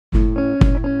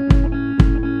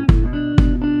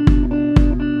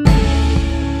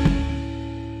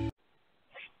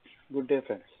Dear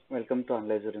friends, welcome to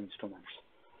Analyzer Instruments.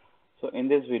 So in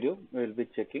this video, we will be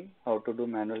checking how to do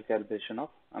manual calibration of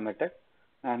Ametek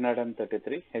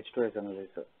 933 H2S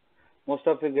analyzer. Most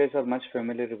of you guys are much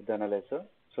familiar with the analyzer,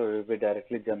 so we will be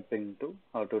directly jumping into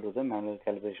how to do the manual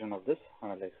calibration of this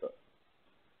analyzer.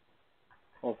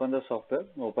 Open the software,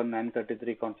 open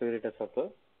 933 configurator software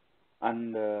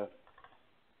and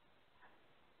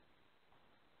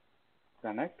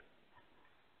connect.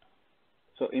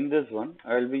 So in this one,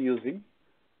 I will be using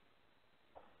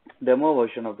demo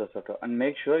version of the software, and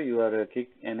make sure you are click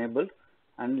enabled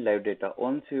and live data.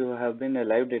 Once you have been a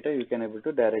live data, you can able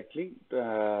to directly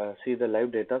see the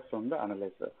live data from the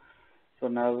analyzer. So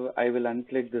now I will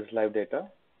unclick this live data,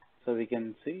 so we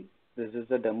can see this is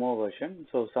the demo version.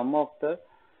 So some of the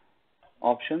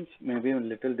options may be a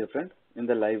little different in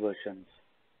the live versions.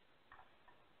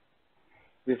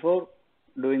 Before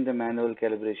doing the manual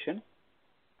calibration,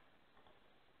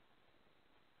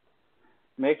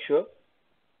 make sure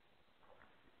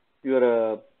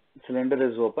your cylinder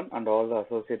is open and all the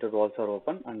associated valves are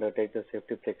open, and take the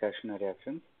safety precautionary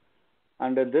actions.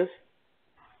 And this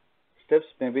steps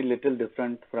may be little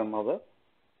different from our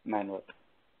manual.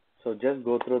 So just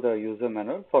go through the user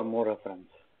manual for more reference.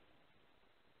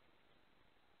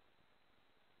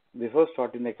 Before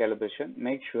starting the calibration,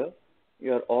 make sure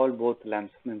both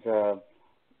lamps, means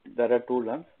there are two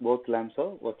lamps, both lamps are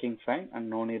working fine and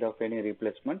no need of any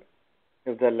replacement.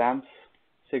 If the lamps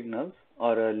signals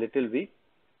are a little weak,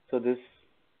 so this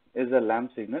is a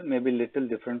lamp signal, maybe little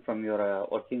different from your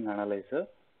working analyzer.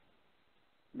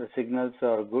 The signals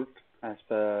are good, as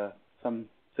per some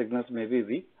signals may be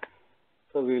weak.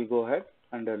 So we will go ahead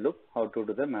and look how to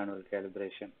do the manual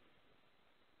calibration.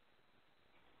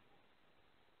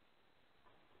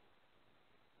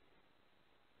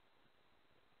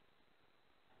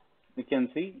 You can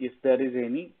see if there is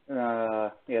any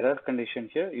error condition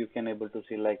here, you can able to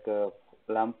see like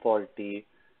lamp faulty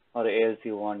or ALC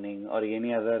warning or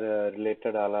any other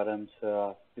related alarms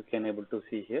you can able to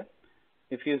see here.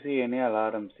 If you see any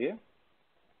alarms here,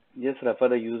 just refer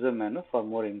the user manual for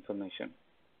more information.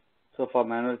 So for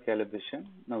manual calibration,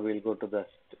 now we'll go to the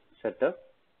setup,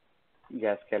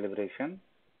 gas calibration,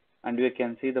 and you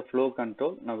can see the flow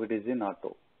control. Now it is in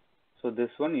auto. So this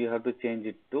one you have to change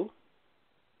it to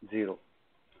 0.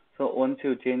 So once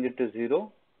you change it to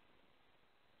 0,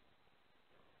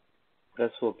 press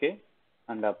OK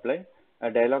and apply. A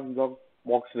dialog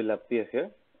box will appear here.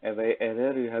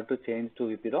 Either you have to change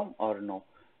to EPROM or no.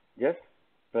 Just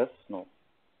press no.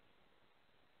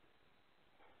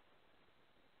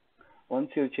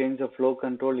 Once you change the flow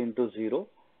control into 0,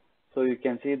 so you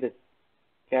can see the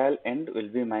cal end will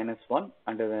be -1,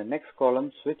 and the next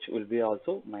column switch will be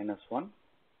also -1,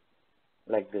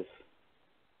 like this.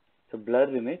 So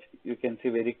blur image you can see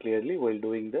very clearly while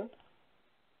doing the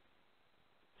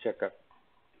checkup.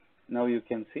 Now you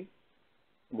can see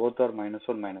both are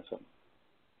 -1, -1.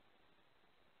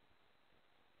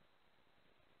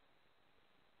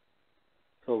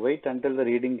 So wait until the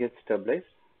reading gets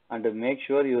stabilized and make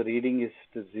sure your reading is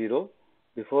to 0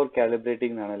 before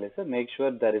calibrating the analyzer. Make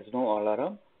sure there is no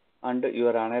alarm and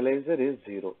your analyzer is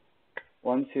 0.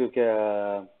 Once you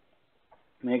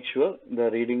make sure the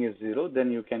reading is 0,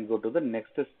 then you can go to the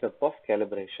next step of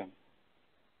calibration.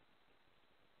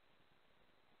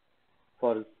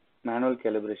 For manual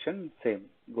calibration, same.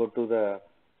 Go to the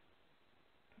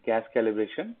gas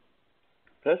calibration,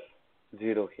 press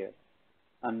 0 here,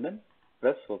 and then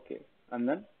press OK, and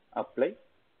then apply.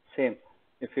 Same.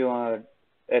 If you are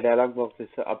a dialog box is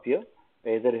appear,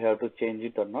 either you have to change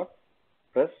it or not,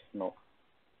 press no.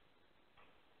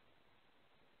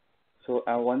 So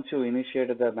once you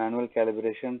initiate the manual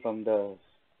calibration from the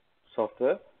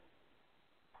software,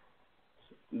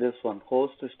 this one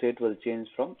host state will change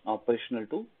from operational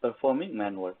to performing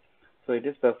manual. So it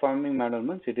is performing manual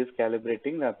means it is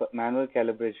calibrating, the manual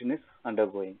calibration is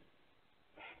undergoing.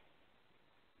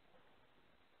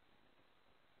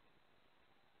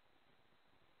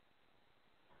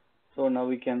 So now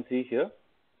we can see here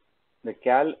the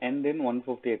cal end in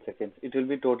 158 seconds. It will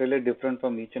be totally different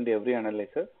from each and every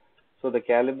analyzer. So the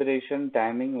calibration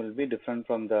timing will be different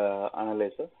from the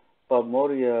analyzer. For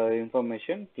more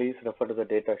information, please refer to the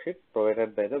datasheet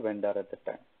provided by the vendor at the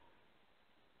time.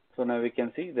 So now we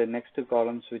can see the next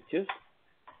column switch is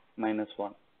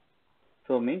 -1.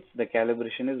 So means the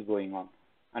calibration is going on.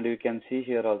 And you can see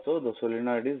here also the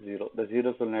solenoid is 0. The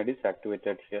 0 solenoid is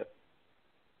activated here.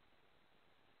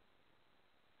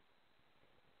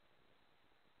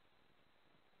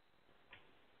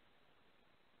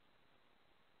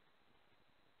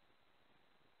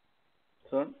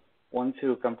 So once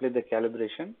you complete the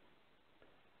calibration,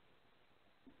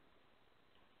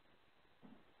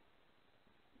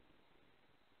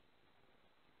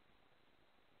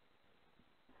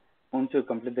 once you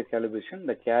complete the calibration,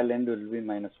 the cal end will be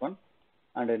 -1,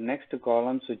 and the next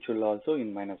column switch will also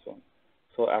in -1.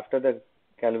 So after the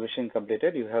calibration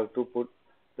completed, you have to put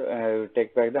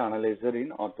take back the analyzer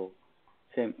in auto.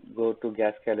 Same, go to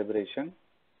gas calibration,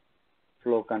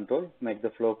 flow control, make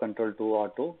the flow control to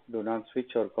auto. Do not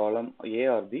switch or column A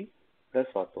or B, press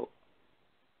auto.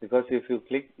 Because if you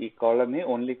click column A,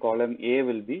 only column A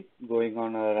will be going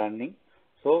on running.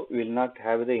 So we will not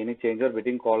have any changeover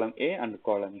between column A and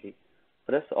column B.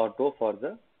 Press auto for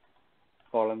the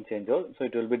column changeover. So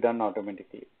it will be done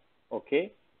automatically.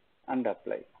 OK, and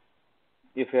apply.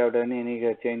 If you have done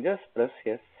any changes, press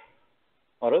yes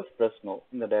or else press no.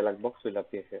 In the dialog box will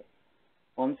appear here.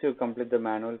 Once you complete the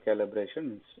manual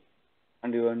calibration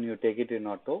and when you take it in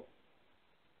auto,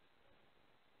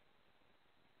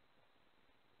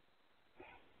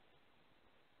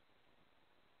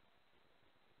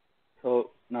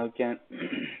 so now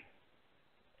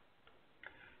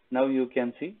you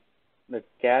can see the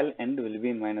cal end will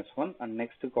be -1 and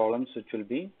next column switch will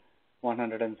be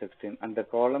 116 and the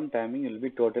column timing will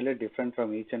be totally different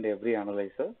from each and every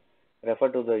analyzer. Refer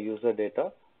to the user data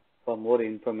for more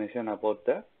information about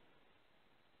the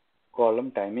column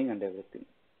timing and everything.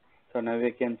 So now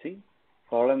we can see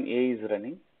column A is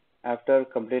running. After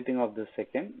completing of the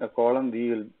second, the column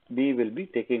B will be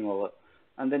taking over,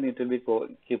 and then it will be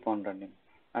keep on running.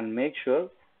 And make sure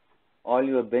all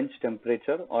your bench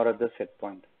temperature are at the set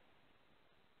point.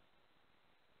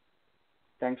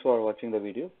 Thanks for watching the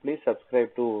video. Please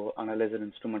subscribe to Analyzer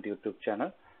Instrument YouTube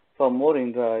channel for more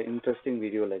interesting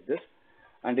video like this.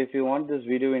 And if you want this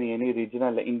video in any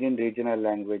Indian regional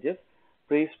languages,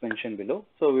 please mention below.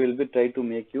 So we will be trying to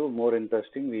make you more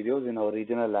interesting videos in our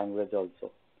regional language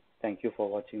also. Thank you for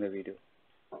watching the video.